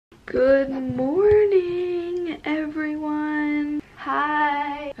Good morning, everyone.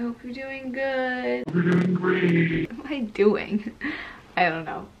 Hi. I hope you're doing good. We're doing great. What am I doing? I don't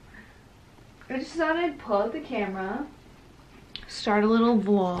know. I just thought I'd pull out the camera, start a little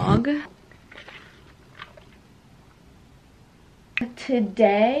vlog.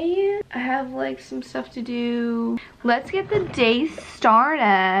 Today, I have like some stuff to do. Let's get the day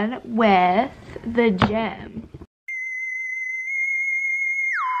started with the gym.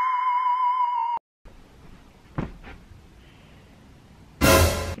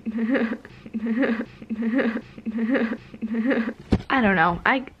 I don't know.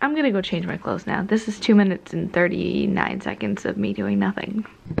 I'm gonna go change my clothes now. This is 2 minutes and 39 seconds of me doing nothing.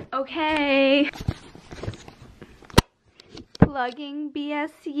 Okay. Plugging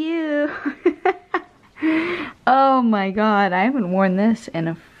BSU. Oh my god, I haven't worn this in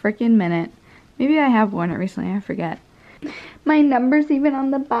a freaking minute. Maybe I have worn it recently, I forget. My number's even on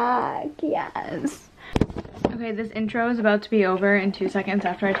the back, yes. Okay, this intro is about to be over in 2 seconds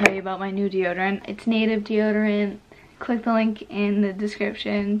after I tell you about my new deodorant. It's native deodorant. Click the link in the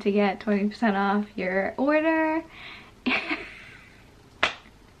description to get 20% off your order.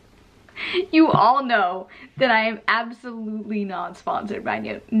 You all know that I am absolutely not sponsored by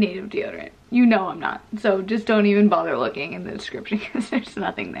native deodorant. You know I'm not. So just don't even bother looking in the description because there's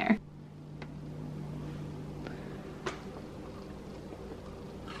nothing there.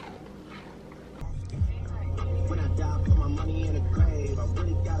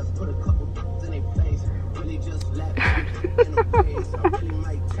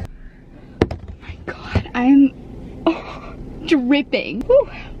 My god, I'm dripping. Whew.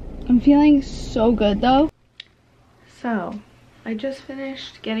 I'm feeling so good though. So, I just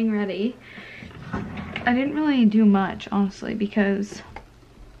finished getting ready. I didn't really do much, honestly, because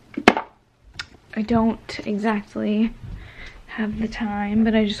I don't exactly have the time,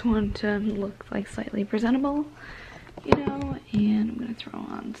 but I just wanted to look like slightly presentable, you know, and I'm gonna throw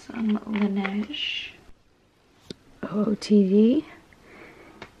on some Laneige. OOTD,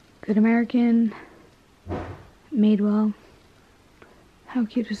 Good American, Madewell. How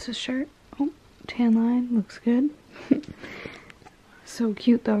cute is this shirt? Oh, tan line, looks good. So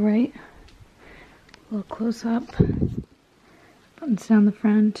cute though, right? A little close up. Buttons down the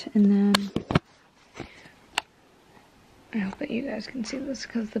front, and then I hope that you guys can see this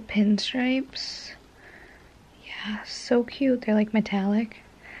because the pinstripes. Yeah, so cute. They're like metallic.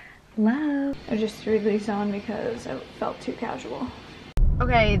 Love. I just threw these on because I felt too casual.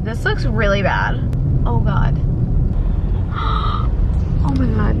 Okay, this looks really bad. Oh god. Oh my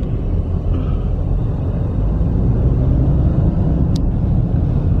god.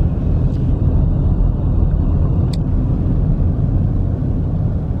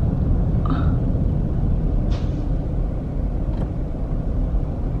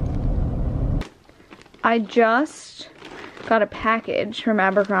 I just got a package from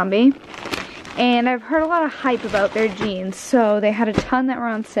Abercrombie, and I've heard a lot of hype about their jeans, so they had a ton that were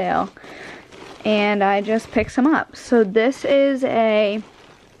on sale, and I just picked some up. So this is a,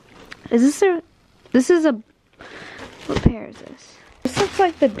 what pair is this? This looks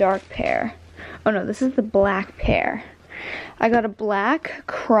like the dark pair. Oh no, this is the black pair. I got a black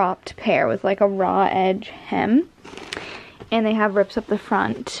cropped pair with like a raw edge hem, and they have rips up the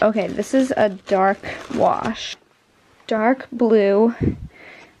front. Okay, this is a dark wash. Dark blue,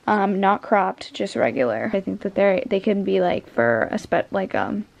 not cropped, just regular. I think that they can be like for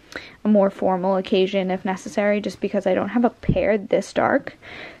a more formal occasion if necessary, just because I don't have a pair this dark.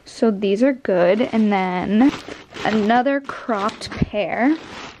 So these are good. And then another cropped pair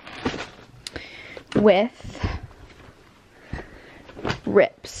with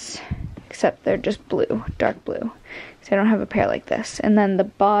rips, except they're just blue, dark blue. So I don't have a pair like this. And then the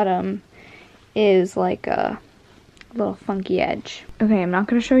bottom is like a little funky edge. Okay, I'm not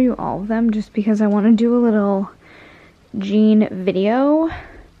going to show you all of them just because I want to do a little jean video,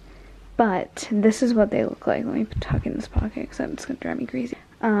 but this is what they look like. Let me tuck in this pocket because it's going to drive me crazy.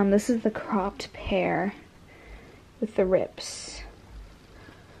 This is the cropped pair with the rips.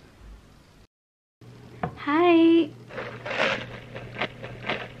 Hi!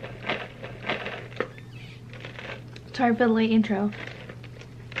 Sorry for the late intro.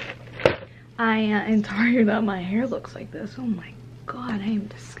 I am sorry that my hair looks like this. Oh my god, I am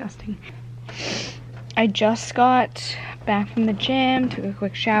disgusting. I just got back from the gym, took a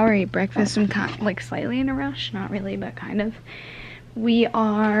quick shower, ate breakfast. I'm kind of, like slightly in a rush, not really, but kind of. We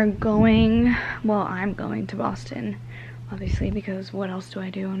are going, well, I'm going to Boston, obviously, because what else do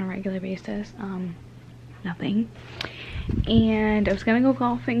I do on a regular basis? Nothing. And I was gonna go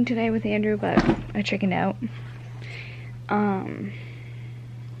golfing today with Andrew, but I chickened out.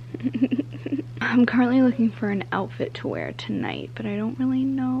 I'm currently looking for an outfit to wear tonight, but I don't really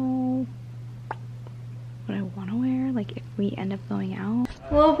know what I want to wear, like if we end up going out.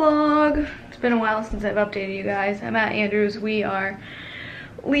 Hello vlog! It's been a while since I've updated you guys. I'm at Andrew's. We are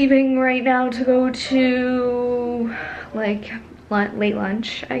leaving right now to go to like late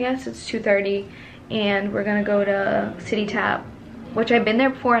lunch, I guess. It's 2:30 and we're gonna go to City Tap, which I've been there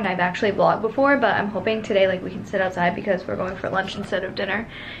before and I've actually vlogged before, but I'm hoping today like we can sit outside because we're going for lunch instead of dinner.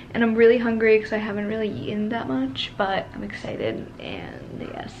 And I'm really hungry because I haven't really eaten that much, but I'm excited, and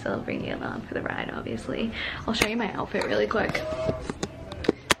yes, I'll bring you along for the ride, obviously. I'll show you my outfit really quick. I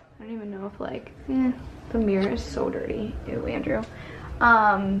don't even know if like, the mirror is so dirty. Ew, Andrew.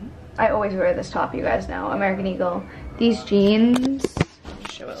 I always wear this top, you guys know, American Eagle. These jeans, I'll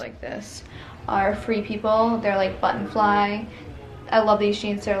show it like this, are Free People. They're like button fly. I love these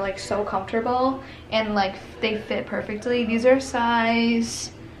jeans. They're like so comfortable and like they fit perfectly. These are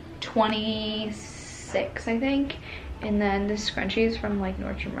size 26, I think. And then the scrunchies from like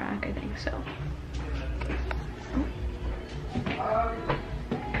Nordstrom Rack, I think so.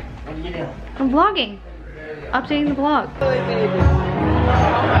 I'm vlogging. Updating the vlog.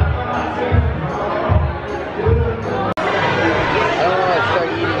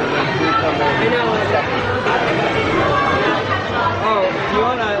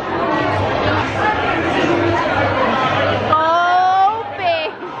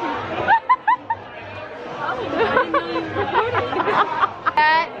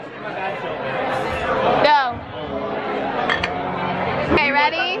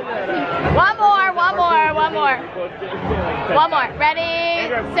 One more. Ready,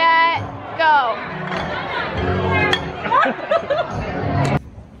 set, go.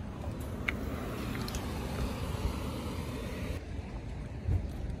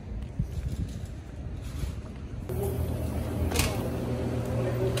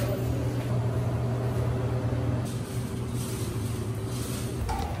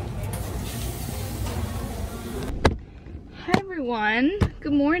 Hi everyone.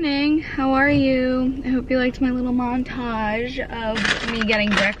 Good morning. How are you? I hope you liked my little montage of me getting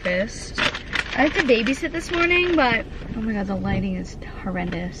breakfast. I had to babysit this morning, but oh my god, the lighting is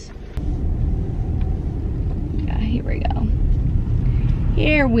horrendous. Yeah, here we go.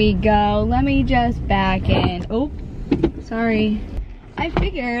 Here we go. Let me just back in. Oh, sorry. I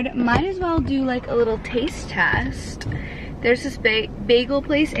figured might as well do like a little taste test. There's this bagel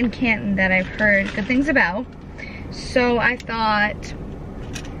place in Canton that I've heard good things about. So I thought,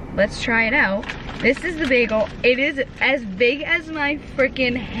 let's try it out. This is the bagel. It is as big as my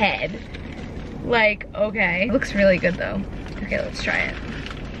freaking head. Like, okay. It looks really good though. Okay, let's try it.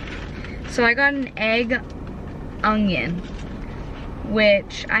 So I got an egg onion,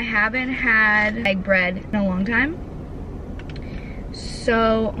 which I haven't had egg bread in a long time.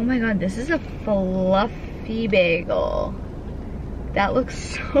 So, oh my god, this is a fluffy bagel. That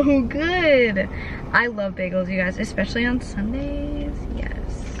looks so good. I love bagels, you guys, especially on Sundays. Yes.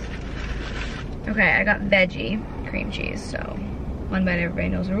 Okay, I got veggie cream cheese, so one bite, everybody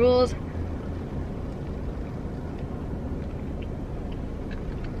knows the rules.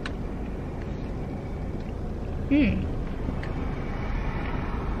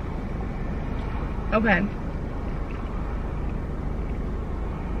 Okay.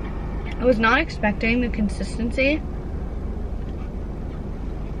 I was not expecting the consistency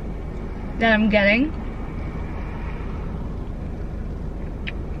that I'm getting.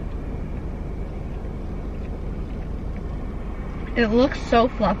 It looks so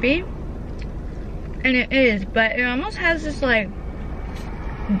fluffy, and it is, but it almost has this like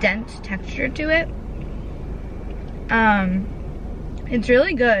dense texture to it. It's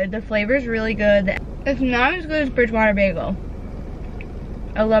really good. The flavor is really good. It's not as good as Bridgewater Bagel.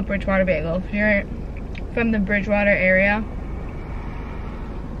 I love Bridgewater Bagel. If you're from the Bridgewater area,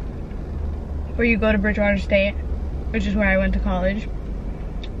 or you go to Bridgewater State, which is where I went to college,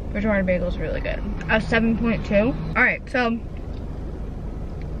 Bridgewater Bagel is really good. A 7.2. Alright, so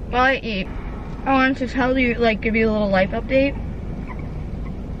while I eat, I wanted to tell you, like, give you a little life update.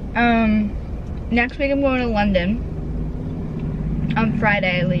 Next week I'm going to London. On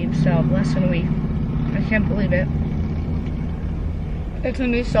Friday I leave, so less than a week. I can't believe it. It's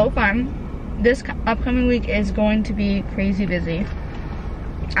gonna be so fun. This upcoming week is going to be crazy busy.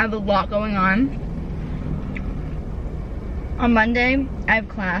 I have a lot going on. On Monday, I have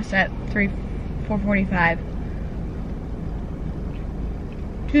class at 4:45.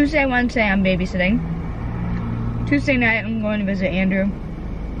 Tuesday, Wednesday, I'm babysitting. Tuesday night, I'm going to visit Andrew.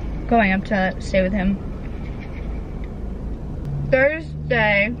 Going up to stay with him.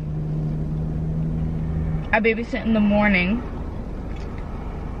 Thursday, I babysit in the morning.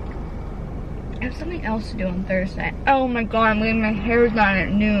 I have something else to do on Thursday. Oh my god, I'm getting my hair done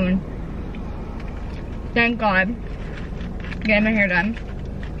at noon. Thank God. Getting my hair done.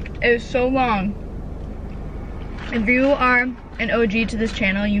 It was so long. If you are an OG to this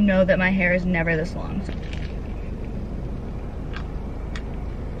channel, you know that my hair is never this long.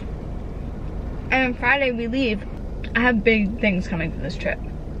 And Friday we leave. I have big things coming for this trip.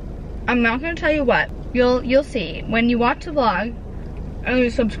 I'm not gonna tell you what. You'll see. When you watch the vlog, I'm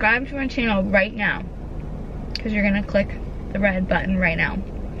gonna subscribe to my channel right now. Because you're gonna click the red button right now.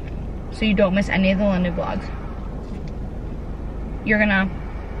 So you don't miss any of the London vlogs. You're gonna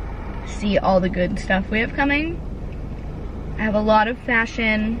see all the good stuff we have coming. I have a lot of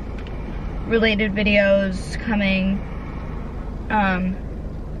fashion related videos coming.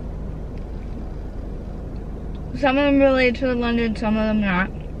 Some of them related to London, some of them not.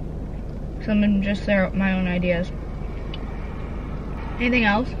 Some of them just my own ideas. Anything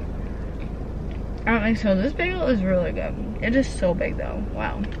else? I don't think so. This bagel is really good. It is so big though.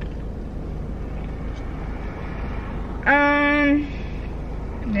 Wow.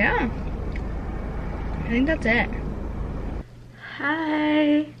 Yeah. I think that's it.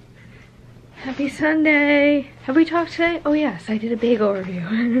 Hi. Happy Sunday. Have we talked today? Oh yes, I did a bagel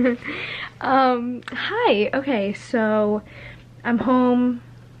review. Hi. Okay, so I'm home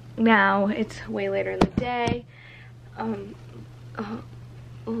now. It's way later in the day.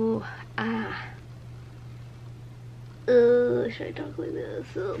 Should I talk like this?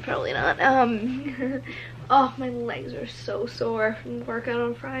 Probably not. Oh, my legs are so sore from the workout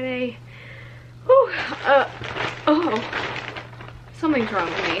on Friday. Something's wrong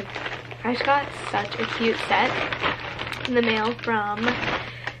with me. I just got such a cute set in the mail from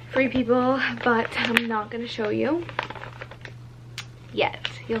Free People, but I'm not gonna show you yet.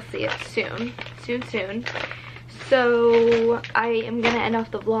 You'll see it soon. Soon. So I am gonna end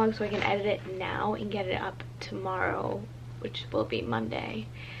off the vlog so I can edit it now and get it up tomorrow, which will be Monday.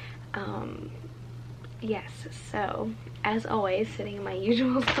 Yes, so as always, sitting in my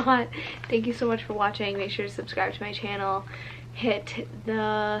usual spot, thank you so much for watching. Make sure to subscribe to my channel, hit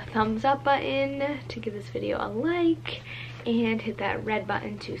the thumbs up button to give this video a like, and hit that red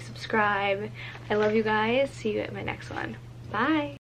button to subscribe. I love you guys. See you at my next one. Bye.